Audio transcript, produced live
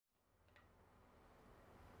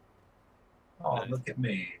Oh, look at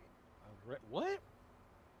me. What?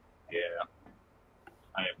 Yeah.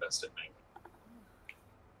 I invested me.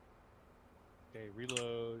 Okay,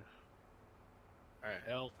 reload. Alright,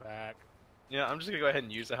 health pack. Yeah, I'm just gonna go ahead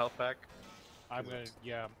and use the health pack. I'm gonna,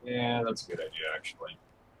 yeah. Yeah, that's a good idea, actually.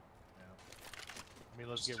 I mean,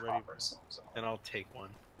 let's Just get ready. top ourselves up. And I'll take one.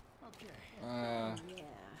 I'll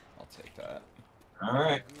take that.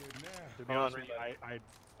 Alright. To be honest with you,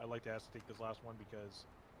 I like to have to take this last one because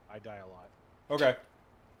I die a lot. Okay.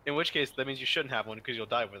 In which case, that means you shouldn't have one because you'll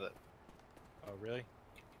die with it. Oh, really?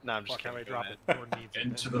 No, I'm just Fuck, how kidding. do I drop it? Jordan needs it.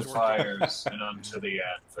 Into the Jordan, fires and onto the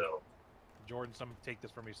anvil. Jordan, take this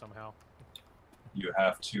from me somehow. You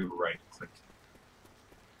have to right-click.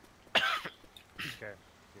 Okay.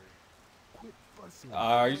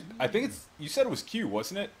 I think it's. You said it was Q,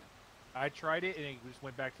 wasn't it? I tried it and it just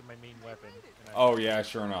went back to my main weapon. And Oh yeah,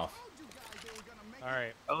 sure enough.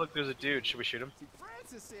 Alright. Oh look, there's a dude. Should we shoot him?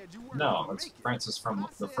 No, it's Francis from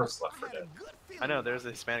the first Left 4 Dead. I know, there's a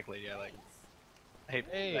Hispanic lady I like. Hey,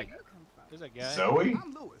 Hey, there's that guy. Zoe?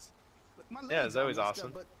 Yeah, Zoe's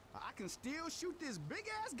awesome. I can still shoot this big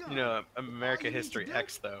ass gun. You know, America History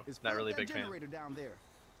X though. Not really a big fan.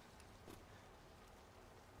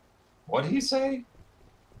 What'd he say?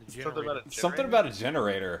 Something about a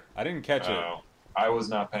generator. I didn't catch it. Oh, I was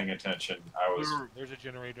not paying attention. I was. There's a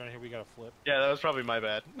generator down here we gotta flip. Yeah, that was probably my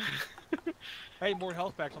bad. Hey, more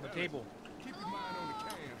health packs on the table. Keep your mind on the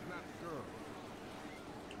cans, not the girl.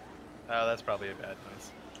 Oh, that's probably a bad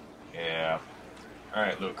noise. Yeah.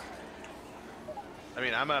 Alright, Luke. I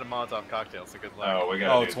mean, I'm out of Molotov cocktails, so good luck. Oh, we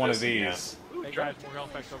gotta Oh, do it's one of this again. these. Hey guys, more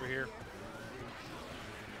health packs over here.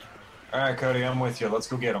 Alright, Cody, I'm with you. Let's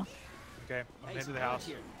go get him. Okay, I'm heading to the house.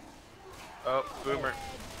 Oh, boomer.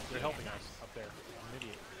 They're helping us up there. I'm an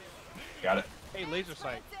idiot. Got it. Hey, laser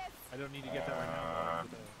sight. I don't need to get that right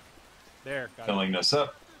now. There, got Filling this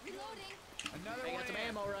up. I got some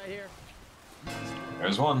ammo right here.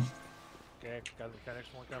 There's one. it. Okay, got the next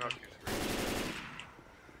one coming.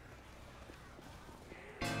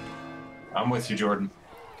 I'm with you, Jordan.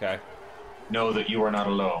 Okay. Know that you are not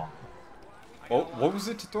alone. Oh, what was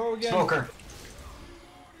it to throw again? Smoker.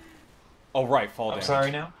 Oh right, fall I'm damage.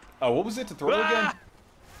 sorry now. Oh, what was it to throw again?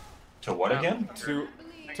 To what again? To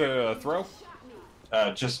throw?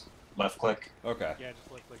 Just left click. Okay. Yeah, just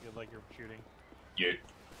look like you're shooting. You.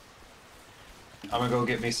 I'm gonna go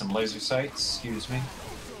get me some laser sights. Excuse me.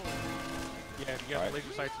 Yeah, if you got Alright.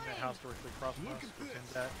 laser sights in that house directly across from us, pretend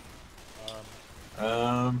that.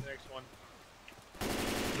 Um, Next one.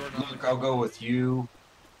 Jordan, Luke, I'll go with you.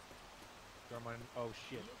 Oh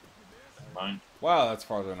shit. Mine. Wow, that's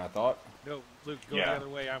farther than I thought. No, Luke, go Yeah. the other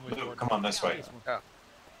way. I'm with Luke, Jordan. come on this way. Oh.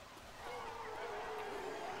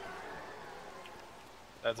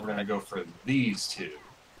 That's We're gonna go for these two.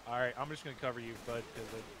 Alright, I'm just gonna cover you, bud, because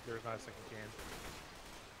there's not a second can.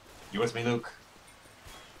 You with me, Luke?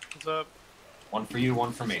 What's up? One for you,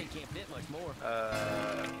 one for me. Can't fit much more.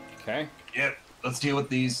 Okay. Yep. Let's deal with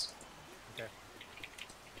these. Okay.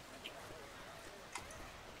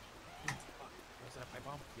 Was that a pipe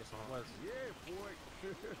bomb? Yes, it was. Yeah, boy.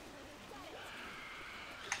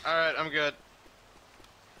 Alright, I'm good.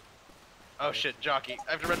 Oh shit, jockey.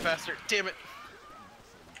 I have to run faster. Damn it.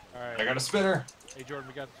 Alright. I got a spitter. Hey, Jordan,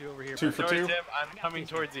 we got two over here. Two for Sorry, two. Tim. I'm coming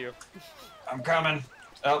towards you. I'm coming.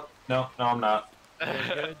 Oh, no, I'm not. You guys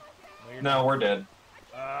good? You're No, we're dead.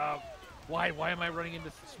 not. Why am I running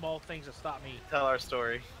into small things that stop me? Tell our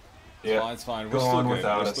story. Yeah. It's fine. We're Go still on good.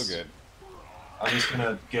 without We're us. still good. I'm just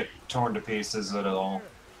gonna get torn to pieces at all.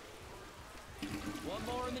 One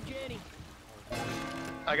more in the Jenny.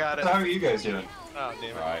 I got it. How are you guys doing? Oh, damn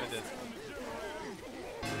it. Right. I did.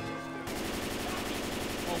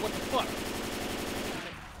 Oh, what the fuck?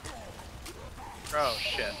 Oh,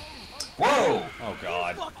 shit. Whoa! Oh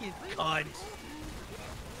god. Fucking cunt!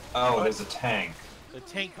 Oh, there's a tank. The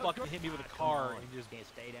tank fucking hit me with a car and just Can't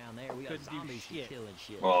stay down there. We got couldn't do zombies shit. killing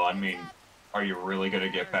shit. Well, I mean, are you really gonna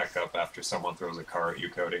get back up after someone throws a car at you,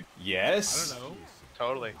 Cody? I Yes. don't know.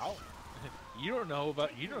 Totally. You don't know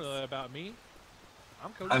that about me.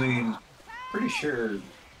 I'm Cody. I mean, pretty sure.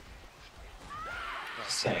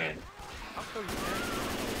 Just saying. I'm Cody.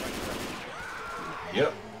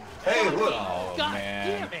 Yep. Hey, look! Oh God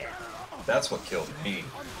man. damn it! That's what killed me.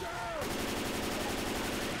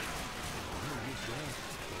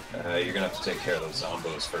 You're gonna have to take care of those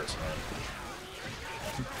zombos first, man.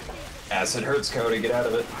 Acid hurts, Cody. Get out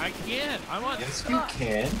of it. I can't. I'm on. Yes, you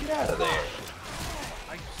can. Get out of there.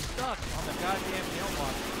 I'm stuck on the goddamn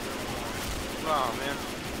mailbox. Oh, man.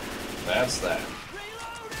 That's that.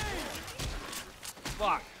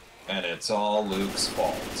 Fuck. And it's all Luke's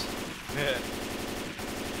fault.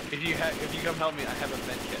 If you come help me, I have a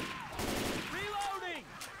med kit.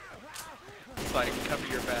 so I can cover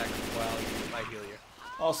your back while I heal you.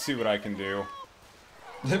 I'll see what I can do.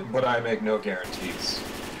 But I make no guarantees.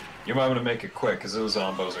 You might want to make it quick, because those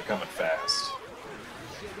zombos are coming fast.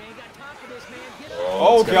 Shit, we ain't got time for this, man. Get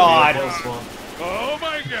Oh, it's gonna be a God. close one. Oh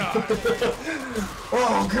my god!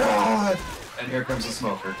 Oh god! And here comes the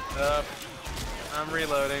smoker. I'm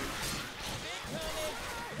reloading.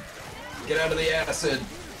 Get out of the acid!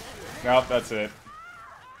 Nope, that's it.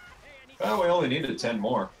 Oh, we only needed 10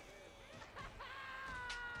 more.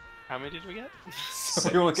 How many did we get? So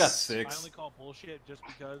we only got I 6. only call bullshit just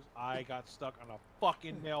because I got stuck on a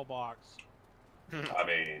fucking mailbox. I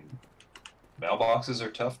mean, mailboxes are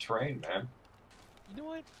tough terrain, man. You know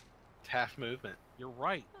what? It's half movement. You're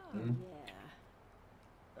right. Oh, Mhm. yeah.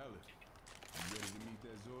 Ellis, you ready to meet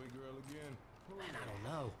that Zoe girl again? Man, I don't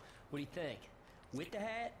know. What do you think? With the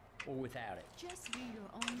hat or without it? Just be your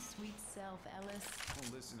own sweet self, Ellis.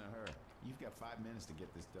 Don't listen to her. You've got 5 minutes to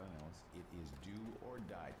get this done, Ellis. It is do or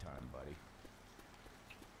die time, buddy.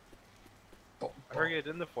 I forget,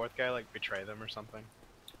 didn't the fourth guy like betray them or something?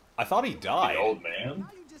 I thought he The died. old man?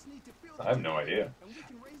 I have no idea.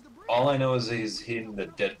 All I know is he's in the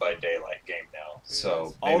Dead by Daylight game now,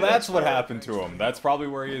 so... Oh, maybe that's what where happened to him. That's probably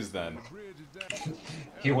where he is then.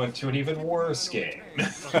 He went to an even worse game.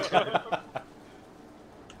 Okay.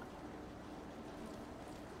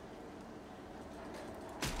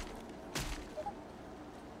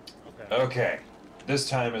 Okay, this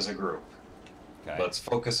time as a group. Okay. Let's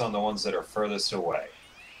focus on the ones that are furthest away.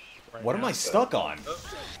 Right What am now. I stuck on?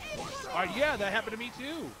 Yeah, that happened to me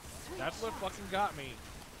too. That's what fucking got me.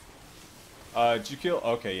 Did you kill?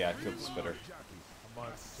 Okay, yeah, I killed the spitter. I'm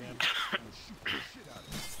on Sam.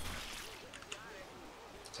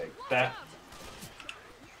 Take that.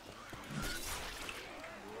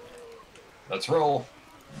 Let's roll.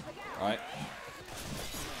 Alright.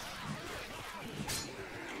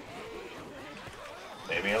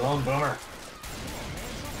 Leave me alone, Boomer.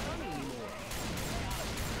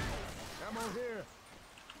 Ammo here.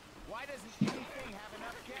 Why doesn't anything have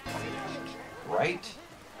enough gas? Right?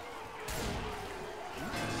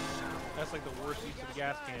 That's like the worst use of the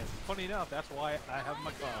gas can. Funny enough, that's why I have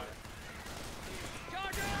my car.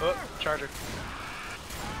 Oh, charger.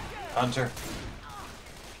 Hunter.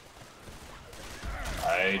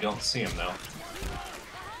 I don't see him though.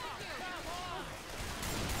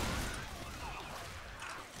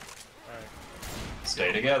 Alright.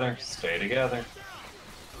 Stay together. Stay together.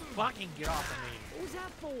 Fucking get off of me. What was that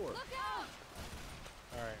for?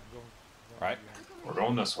 Alright, I'm going. Right. We're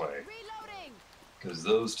going this way. Reloading! Because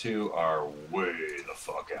those two are way the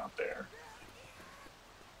fuck out there.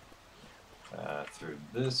 Through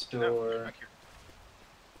this door. Back here.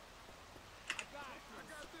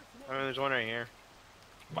 I mean, there's one right here.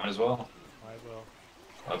 Might as well. Might as well.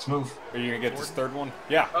 Let's move. Are you gonna get this third one?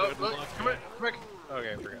 Yeah. Oh, look, come here, quick.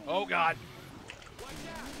 Okay, forget. Oh god.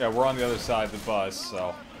 Yeah, we're on the other side of the bus,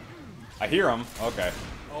 so... I hear him. Okay.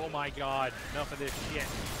 Oh my god. Enough of this shit.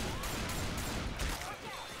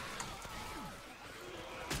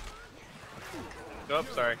 Oh,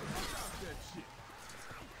 sorry.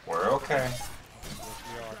 We're okay. Yes,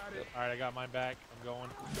 we are. Alright, I got mine back. I'm going.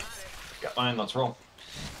 Got mine. Let's roll.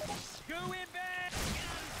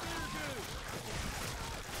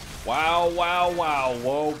 Wow, wow, wow.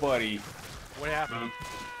 Whoa, buddy. What happened?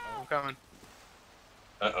 I'm coming.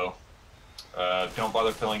 Uh-oh. Don't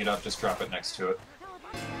bother filling it up. Just drop it next to it.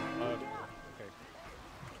 Okay.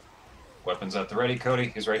 Weapons at the ready, Cody.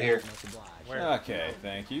 He's right here. Where? Okay,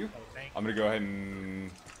 thank you. Oh, thank I'm gonna go ahead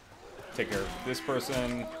and take care of this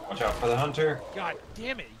person. Watch out for the hunter. God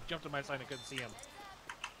damn it! He jumped on my side and I couldn't see him.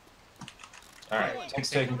 Alright, Tank's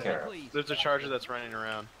taken care of. There's a charger that's running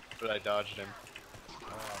around, but I dodged him.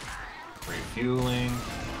 Refueling.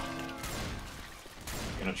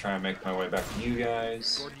 Gonna try and make my way back to you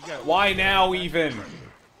guys. Gordon, you got Why now, even?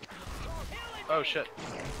 Oh shit.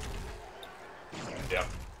 Yep.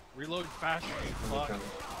 reload faster. You fuck. You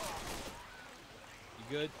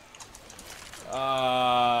good?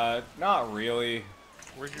 Not really.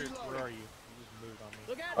 Where are you? You just moved on me.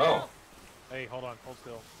 Look out! Oh. Hey, hold on. Hold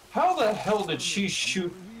still. How the hell did she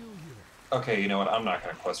shoot? Okay, you know what? I'm not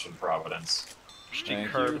gonna question Providence. She Thank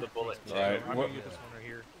curved you. the bullet. Right. I'm What? gonna get this one right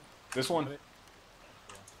here. This one?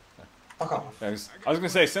 Fuck off. I was gonna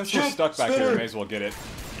say, since we're Shit, stuck back here, spinner. we may as well get it.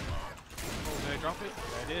 Oh, did I drop it?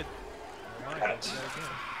 Yeah, I did. Never mind, Got I'll it. do that again.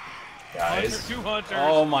 Guys. Hunter, two hunters.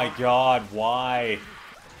 Oh my god, why?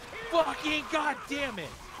 Fucking goddamn it!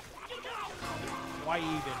 Why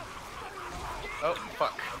even? Oh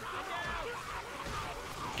fuck.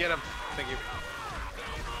 Get him. Thank you.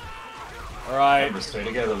 Alright, Remember, stay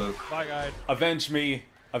together, Luke. Bye, guys. avenge me.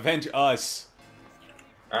 Avenge us.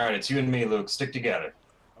 Alright, it's you and me, Luke. Stick together.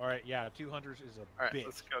 All right, yeah, 2 hunters is a All right, bitch.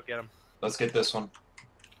 let's go get him. Let's get this one.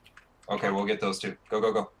 Okay, we'll get those two. Go,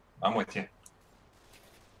 go, go. I'm with you.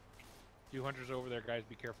 2 hunters over there, guys.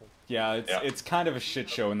 Be careful. Yeah, Yeah. it's kind of a shit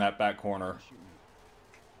show in that back corner.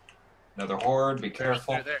 Another horde. Be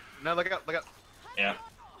careful. There. No, look out, look out. Yeah.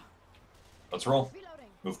 Let's roll. Reloading.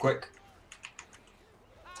 Move quick.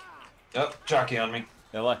 Yep, jockey on me.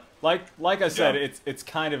 Yeah, like I said, Yeah. it's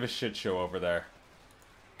kind of a shit show over there.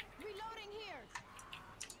 Reloading here.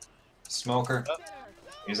 Smoker.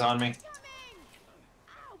 He's on me. Coming.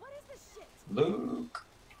 Ow, what is this shit? Luke.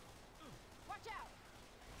 Watch out.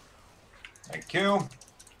 Thank you.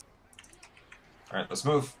 Alright, let's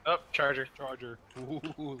move. Oh, charger. Charger.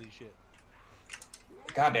 Holy shit.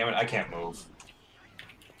 God damn it, I can't move.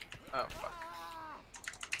 Oh, fuck.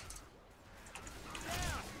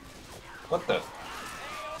 What the?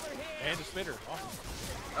 And a spitter. Awesome.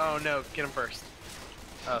 Oh no, get him first.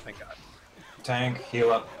 Oh, thank God. Tank,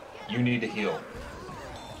 heal up. You need to heal.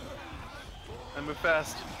 I move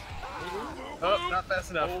fast. Oh, not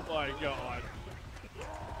fast enough. Oh my god.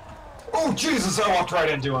 Oh, Jesus, I walked right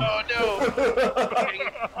into him. Oh no!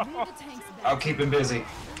 Move the tanks back. I'll keep him busy.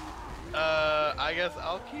 I guess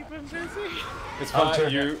I'll keep him busy. It's fun Hunter.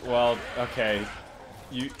 you. Well, okay.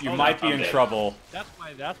 You Oh, might be I'm in dead. trouble. That's why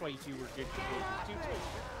you two were good. Two tanks.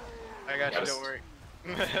 I got Yes. you, don't worry.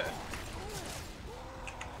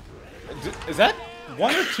 Is that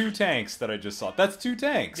 1 or 2 tanks that I just saw? That's 2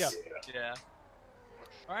 tanks. Yeah. Yeah.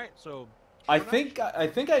 All right, so. I think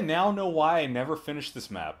I now know why I never finished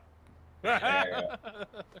this map. Yeah.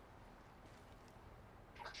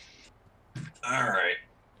 Alright.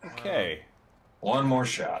 Okay. One more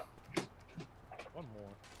shot. One more.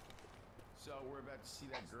 So we're about to see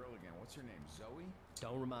that girl again. What's her name? Zoe?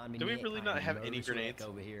 Don't remind me. Do we Nick, really I not am have any nervous wreck grenades?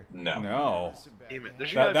 over here? No. No. That's a bad Damn it. idea.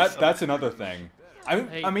 There's gotta be some- That's another thing.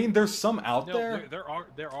 Hey. I mean, there's some out No, there.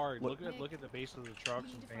 there are. Look at the base of the trucks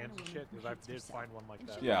and fans and shit. Because I did find one like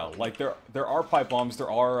that. Yeah, like there are pipe bombs,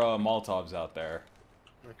 there are Molotovs out there.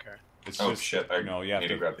 Okay. It's Oh just, shit, I you know, you have need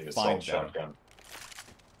to grab the find assault them. shotgun.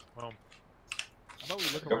 Well, how about we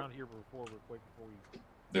look Go. around here before we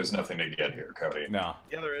There's nothing to get here, Cody. No.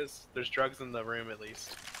 Yeah, there is. There's drugs in the room at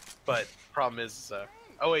least. But problem is,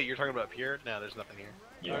 oh wait, you're talking about up here? No, there's nothing here.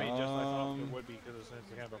 Yeah. I mean, just I thought there Um, would be because it's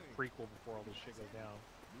kind of a prequel before all this shit goes down.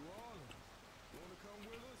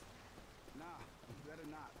 Nah, better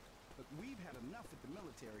not. Look, we've had enough with the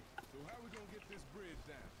military. So how we gonna get this bridge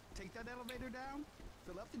down? Take that elevator down,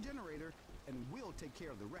 fill up the generator, and we'll take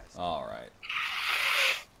care of the rest. All right.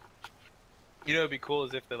 You know, it'd be cool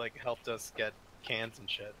is if they like helped us get cans and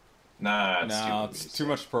shit. Nah, No, it's too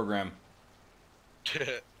much program.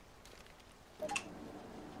 Let's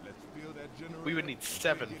fill that generator. We would need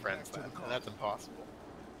 7 Get friends back to then, the and that's impossible.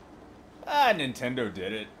 Nintendo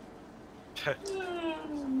did it.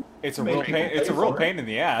 It's a Maybe real pain. we'll It's a pay real for it. pain in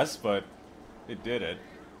the ass, but it did it.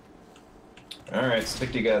 Alright,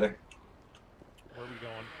 stick together. Where are we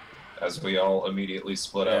going? As we all immediately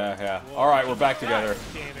split Yeah, up. yeah. All right, we're back together.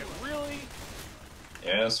 Damn it! Really?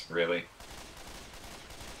 Yes, really.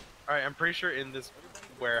 Alright, I'm pretty sure in this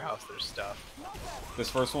warehouse there's stuff. This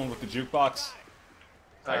first one with the jukebox.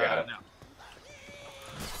 I got it. No.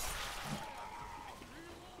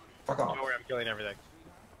 Fuck off. Don't worry, I'm killing everything.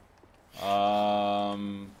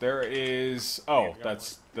 There is. Oh,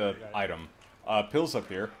 that's the item. Pills up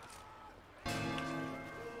here.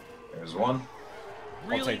 There's one.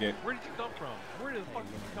 Really? take it. Where did you come from? Where the fuck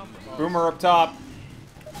did you come from? Boomer up top.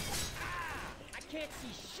 I can't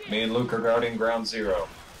see shit. Me and Luke are guarding ground zero.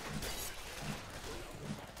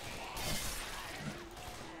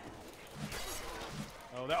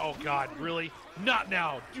 Oh, oh god, really? Not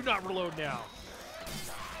now! Do not reload now!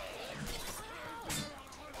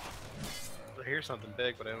 I hear something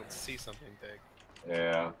big, but I don't see something big.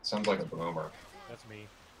 Yeah, sounds like a boomer. That's me.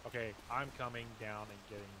 Okay, I'm coming down and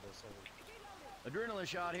getting this over. Adrenaline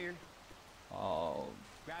shot here. Oh,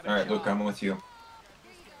 Grab a Alright, Luke, shot. I'm with you.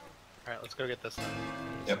 Alright, let's go get this then.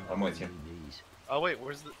 Yep, I'm with you. These. Oh wait,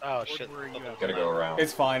 where's the... Oh shit. Where are you at? Gotta go around.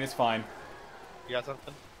 it's fine. It's fine. You got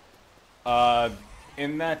something?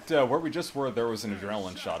 In that where we just were, there was an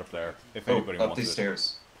adrenaline shot up there. If Oh, anybody up wants these it.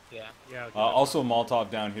 stairs. Yeah. Yeah, Also, a Molotov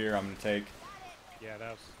down here. I'm gonna take. yeah,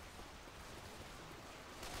 that's...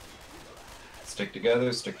 Stick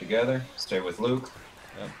together, stick together. Stay with Luke.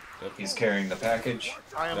 Yep. Yep. He's carrying the package.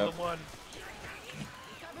 I am Yep. the one.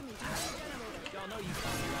 Cover me. Y'all know you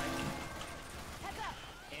got me right. Heads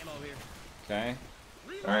up. Ammo here. Okay.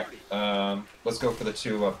 Alright, let's go for the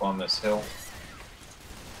 2 up on this hill.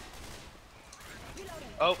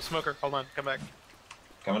 Oh, smoker, hold on, come back.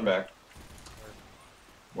 Coming back.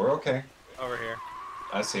 We're okay. Over here.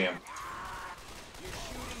 I see him.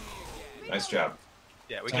 Nice job.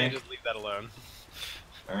 Yeah, we Tank. can't just leave that alone.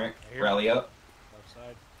 Alright, Here. rally up. Left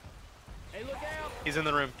side. Hey, look out! He's in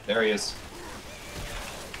the room. There he is.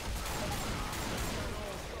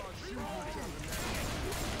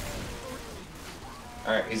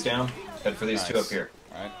 Alright, he's down. Head for these two Nice. up here.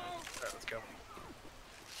 Alright. Alright, let's go.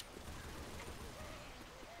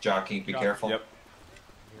 Jockey, be careful. Yep.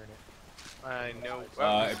 I'm hearing it.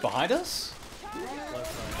 I know. Behind us?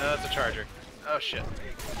 Left side. No, that's a charger. Oh shit.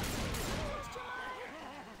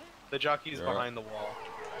 The jockey's Sure. behind the wall.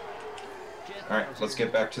 Alright, let's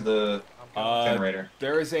get back to the generator.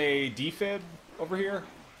 There is a defib over here.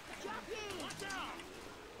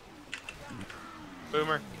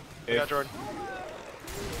 Boomer. We If- got Jordan.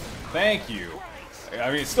 Thank you.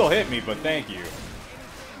 I mean, it still hit me, but thank you.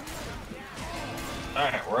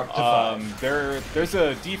 Alright, we're up to 5. There's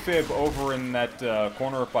a defib over in that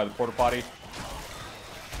corner by the porta potty.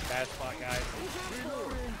 Bad spot, guys.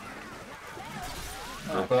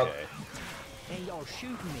 Group up. Okay. And y'all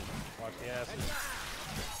shooting me. Watch the asses.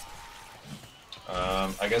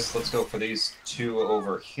 I guess let's go for these two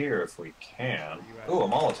over here if we can. Ooh, a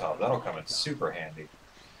Molotov. That'll come in super handy.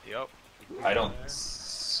 Yep. I don't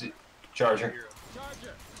see... Charger.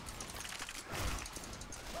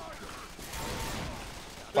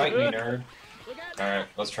 Fight me, nerd. Alright,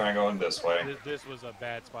 let's try and go in this way. This was a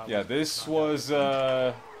bad spot. Yeah, this was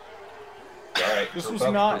Alright, This group was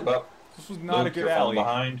up, not- group up. not a Luke, good you're falling alley.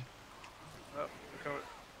 behind. Oh, we're coming.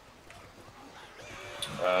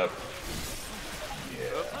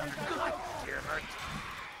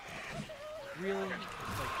 Really?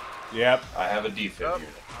 Yep. I have a defib Oh. unit.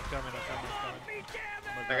 I'm coming.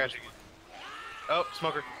 I got you. Oh,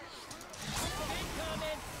 smoker.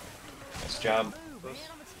 Nice job.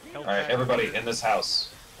 Help Alright, back. everybody in this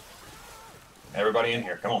house. Everybody in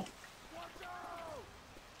here, come on.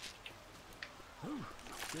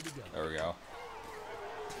 There we go.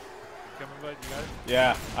 Coming, bud. You got it?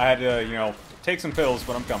 Yeah, I had to, take some pills,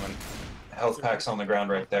 but I'm coming. Health pack's on the ground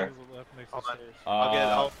right there. Left next to Hold the on. stairs.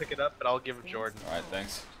 I'll pick it up, but I'll give it Jordan. Alright,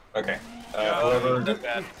 thanks. Okay. Not Whoever...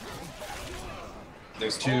 bad.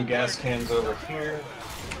 There's 2 gas cans over here.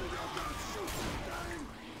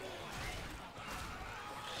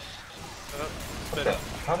 What the...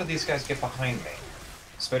 How did these guys get behind me?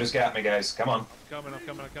 Spitter's got me, guys. Come on. I'm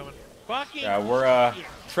coming. Fucking. Yeah, we're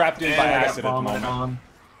trapped in by And I got acid at the bombing moment. on.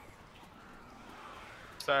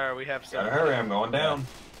 Sorry, we have Gotta some. hurry, I'm going down.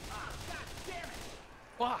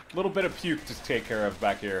 Fuck. Little bit of puke to take care of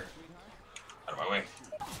back here. Out of my way.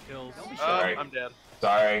 Kills. Sorry. I'm dead.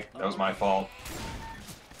 Sorry, that was my fault.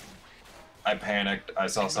 I panicked. I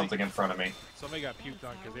saw something in front of me. Somebody got puked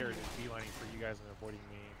on because they were just beelining for you guys and avoiding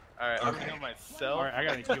me. Alright, I'm Okay. healing myself. Alright, I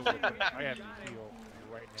gotta heal. I have to heal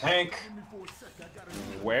right now. Tank!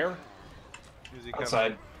 Where? Who's he coming?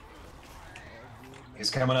 Outside. He's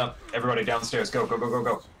coming up. Everybody downstairs. Go, go, go, go,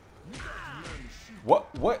 go.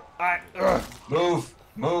 What? Move!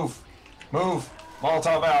 Move! Move!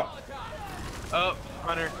 Molotov out! Oh,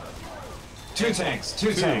 Hunter. 2 tanks!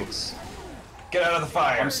 2 tanks! Get out of the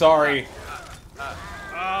fire! I'm sorry.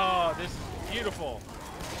 Oh, this is beautiful.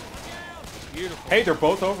 Beautiful. Hey, they're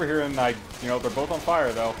both over here, and they're both on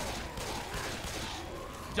fire, though.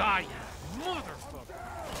 Die, you motherfucker.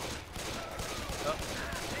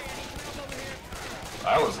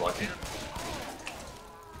 I was lucky.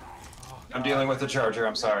 I'm dealing with the charger,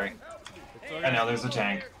 I'm sorry. It's okay. And now there's a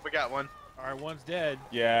tank. We got one. Alright, one's dead.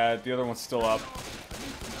 Yeah, the other one's still up.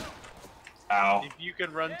 Ow. If you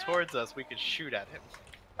could run towards us, we could shoot at him.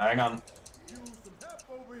 Hang on.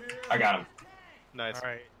 I got him. Nice.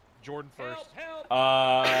 Alright, Jordan first.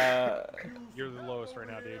 You're the lowest right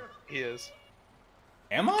now, dude. He is.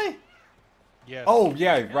 Am I? Yes. Oh,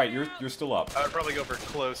 yeah, right. You're still up. I would probably go for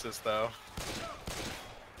closest, though.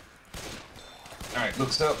 Alright,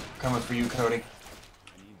 Luke's up. Coming for you, Cody.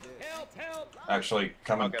 Actually,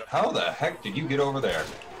 coming. Okay. How the heck did you get over there?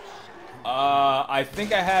 I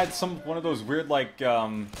think I had one of those weird, wow,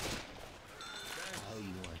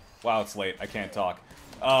 it's late. I can't talk.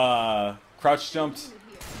 Crouch jumped.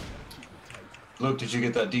 Luke, did you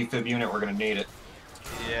get that defib unit? We're gonna need it.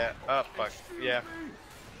 Yeah. Oh, fuck. Yeah.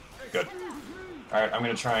 Good. Alright, I'm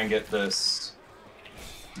gonna try and get this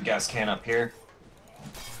gas can up here.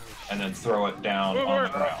 And then throw it down on the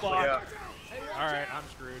ground. Yeah. Alright, I'm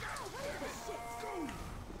screwed.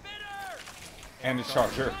 And the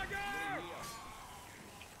charger.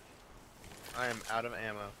 I am out of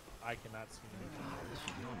ammo. I cannot see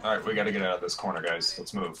anything. Alright, we gotta get out of this corner, guys.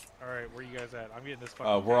 Let's move. Alright, where you guys at? I'm getting this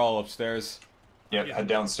fucking... We're all upstairs. Yep, head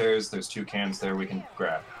downstairs. There's 2 cans there we can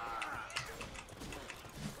grab.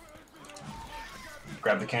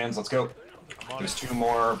 Grab the cans, let's go. I'm on There's it. 2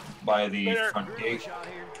 more by the Later. front gate. Shot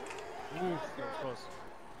here. Ooh, that was close.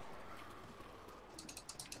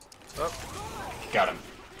 Oh, Got him.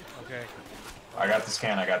 Okay. I got this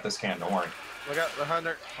can, don't worry. look out the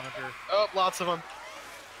hunter. Hunter. Oh, lots of them.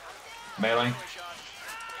 Melee.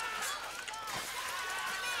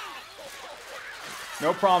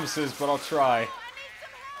 No promises, but I'll try. I'm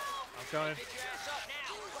coming.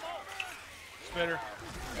 Spitter.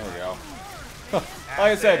 There we go. Like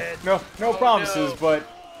I said, no promises, no. but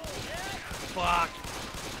Fuck.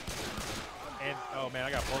 And oh man,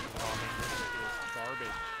 I got both of them on me. This is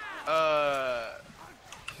garbage.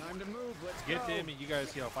 Time to move. Let's Get go. them, and you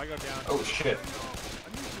guys, if I go down. Oh shit.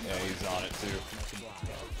 yeah, he's on it too.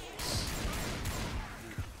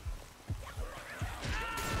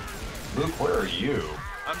 Luke, where are you?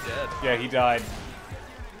 I'm dead. Yeah, he died.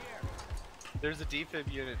 There's a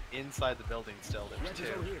defib unit inside the building still. There's 2.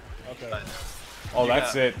 Okay. But, Oh, You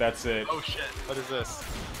that's got- it. That's it. oh shit, what is this?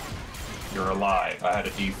 You're alive. I had a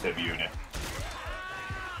defib unit.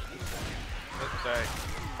 Oops, sorry.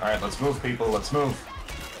 Alright, let's move, people. Let's move.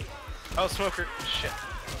 Oh, smoker. Shit.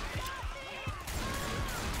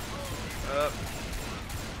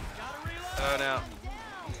 Oh no.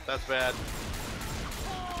 That's bad.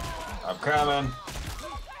 I'm coming.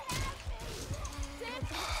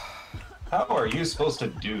 How are you supposed to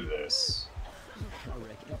do this?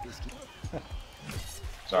 We're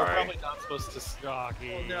Sorry. probably not supposed to.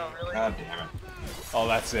 Jockey. Oh no, really? God damn it. Oh,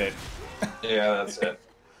 that's it. Yeah, that's it.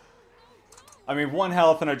 I mean, 1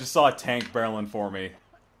 health, and I just saw a tank barreling for me.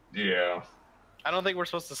 Yeah. I don't think we're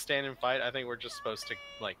supposed to stand and fight. I think we're just supposed to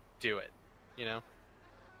like do it. You know?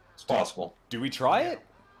 It's possible. Do we try it?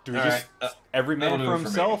 Do we Alright, just every man that'll for do it for me.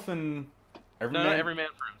 himself and every No, man? not every man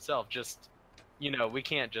for himself. Just, you know, we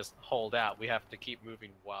can't just hold out. We have to keep moving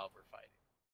while we're fighting.